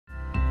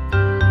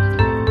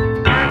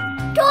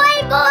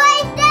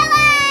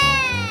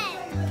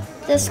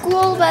The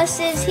school bus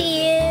is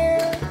here.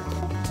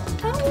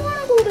 I don't want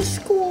to go to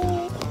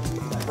school,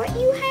 but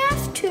you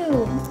have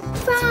to.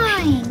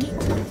 Fine.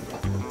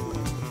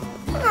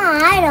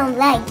 I don't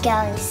like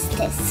going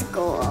to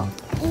school.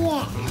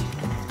 Yeah.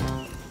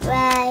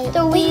 Right.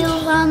 The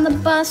wheels on the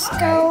bus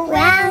go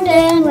round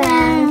and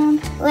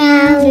round,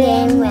 round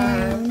and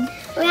round,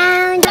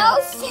 round. No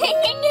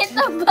singing in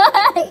the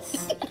bus.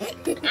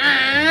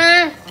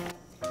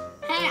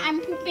 Hey, I'm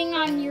pooping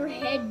on your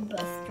head,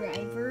 bus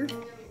driver.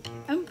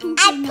 I'm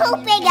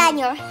pooping on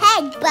your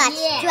head, bus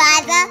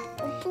driver.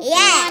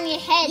 Yeah. On your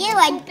head. You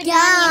are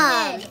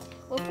dumb.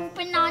 We're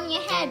pooping on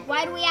your head.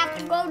 Why do we have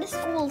to go to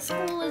school?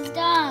 School is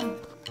dumb.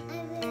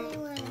 I really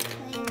want to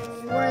play.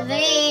 We're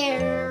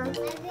there.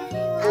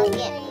 I'll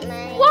get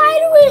mine. Why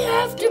do we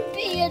have to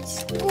be at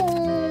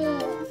school?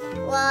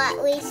 Well,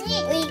 at least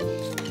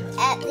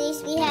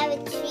we have a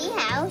tree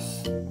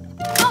house.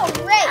 Oh,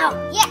 right. Oh,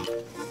 yeah.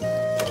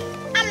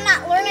 I'm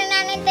not learning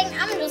anything.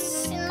 I'm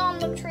just sitting on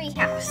the tree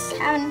house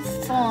having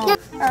fun.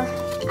 Or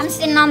I'm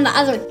sitting on the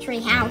other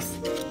tree house.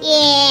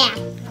 Yeah.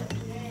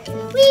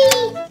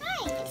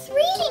 Hi, it's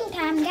reading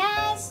time,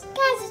 guys.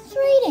 Guys, it's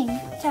reading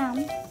time.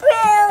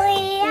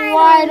 Really?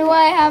 Why do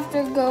I have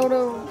to go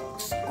to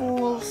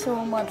school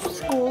so much?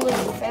 School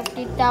is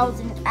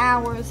 50,000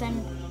 hours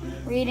and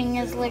reading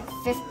is like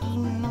 50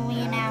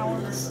 million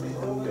hours.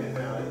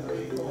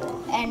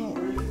 And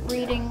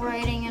reading,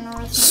 writing, and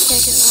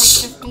arithmetic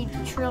is like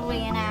 50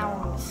 trillion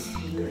hours.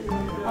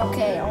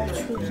 Okay, I'll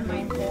choose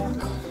my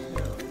book.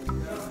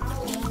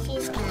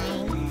 She's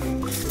kind.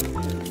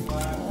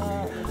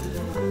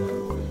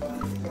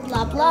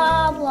 Blah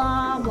blah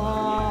blah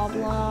blah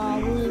blah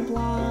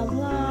blah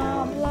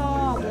blah blah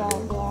blah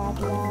blah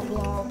blah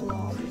blah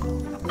blah.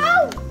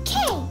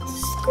 Okay,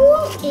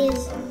 school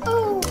is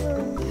over.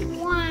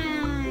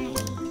 Why?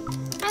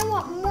 I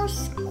want more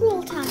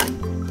school time.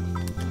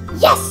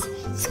 Yes,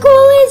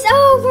 school is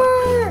over.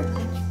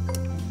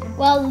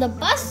 Well, the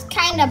bus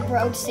kind of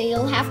broke, so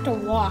you'll have to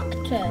walk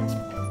to.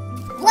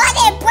 What?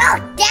 It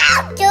broke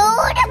down,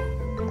 dude.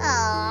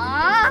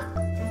 Aww.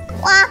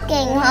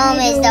 Walking home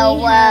is the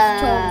We have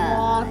to worst.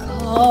 walk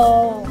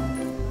home.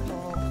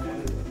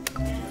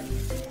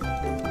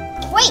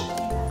 Wait,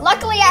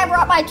 luckily I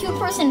brought my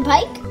two-person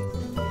bike.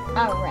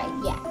 Oh, right,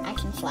 yeah, I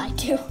can fly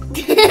too.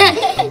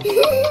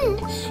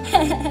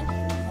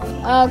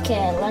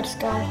 Okay, let's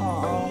go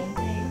home.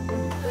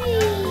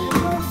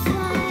 We're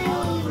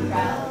flying.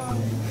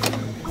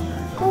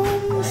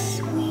 Home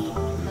sweet.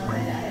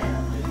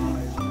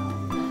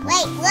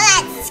 Wait, we're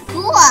at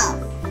school.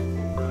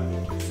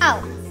 Oh,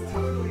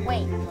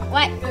 wait,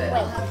 what?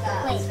 Wait.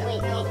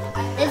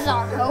 This is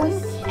our home,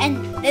 and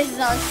this is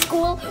our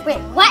school.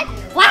 Wait, what?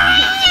 What?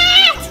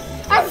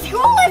 Our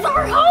school is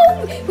our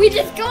home. We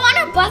just go on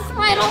a bus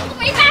ride all the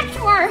way back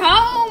to our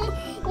home.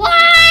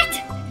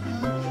 What?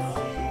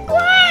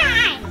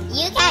 Why?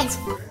 You guys,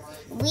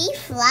 we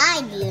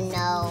fly, you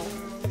know.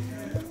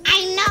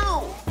 I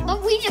know,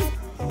 but we just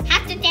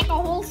have to take a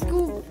whole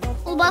school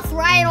bus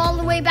ride all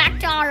the way back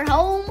to our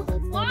home.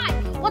 Why?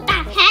 What the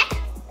heck?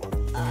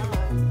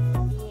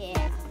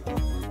 Yeah.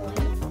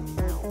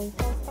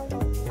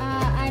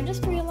 I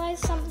just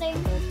realized something.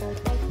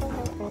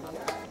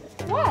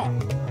 What?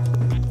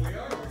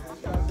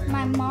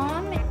 My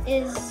mom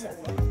is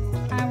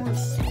our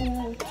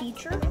school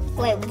teacher.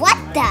 Wait, what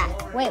the?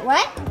 Wait,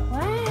 what?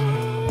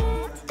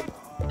 What?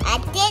 I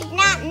did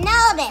not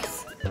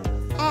notice.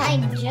 I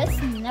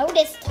just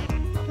noticed.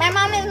 My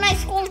mom is my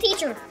school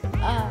teacher.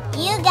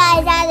 You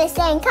guys are the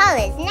same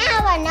colors.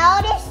 Never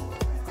noticed.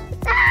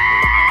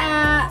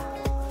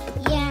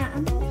 Yeah,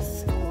 I'm a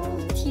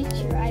school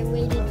teacher. I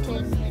waited to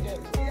admit it.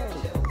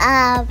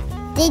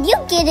 Did you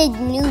get a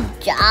new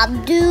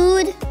job,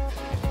 dude?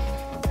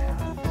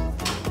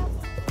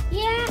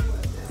 Yeah.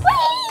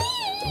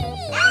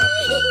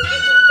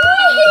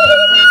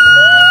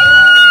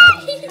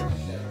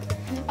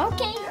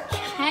 Okay,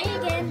 try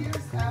again.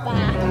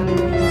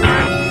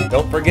 Bye.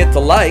 Don't forget to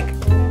like,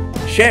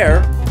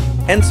 share,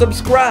 and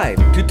subscribe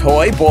to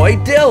Toy Boy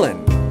Dylan.